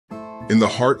In the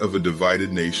heart of a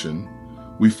divided nation,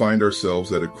 we find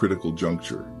ourselves at a critical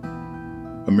juncture.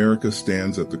 America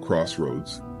stands at the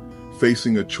crossroads,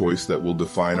 facing a choice that will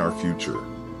define our future: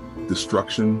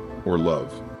 destruction or love.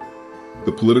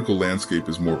 The political landscape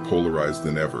is more polarized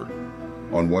than ever.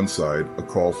 On one side, a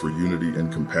call for unity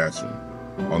and compassion.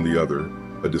 On the other,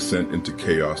 a descent into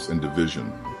chaos and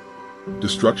division.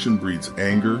 Destruction breeds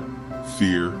anger,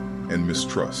 fear, and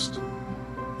mistrust.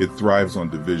 It thrives on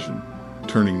division,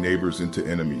 turning neighbors into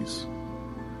enemies.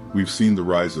 We've seen the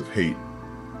rise of hate,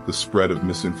 the spread of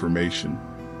misinformation,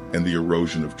 and the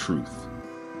erosion of truth.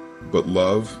 But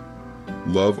love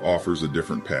offers a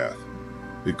different path.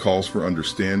 It calls for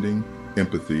understanding,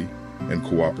 empathy, and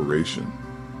cooperation.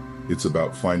 It's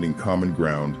about finding common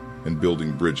ground and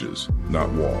building bridges,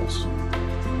 not walls.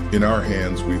 In our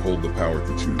hands, we hold the power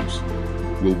to choose.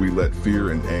 Will we let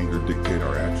fear and anger dictate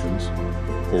our actions?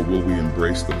 Or will we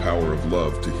embrace the power of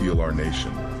love to heal our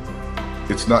nation?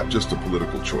 It's not just a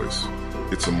political choice,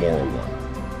 it's a moral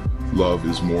one. Love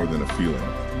is more than a feeling.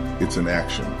 It's an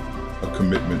action, a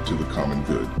commitment to the common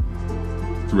good.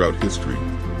 Throughout history,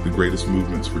 the greatest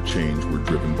movements for change were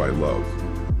driven by love.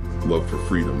 Love for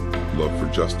freedom, love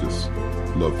for justice,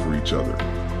 love for each other.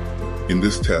 In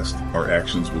this test, our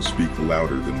actions will speak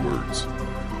louder than words.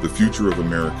 The future of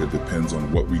America depends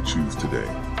on what we choose today.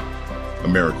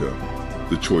 America,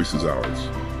 the choice is ours.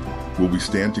 Will we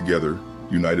stand together,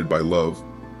 united by love,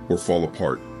 or fall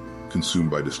apart,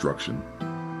 consumed by destruction?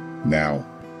 Now,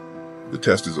 the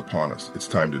test is upon us. It's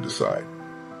time to decide.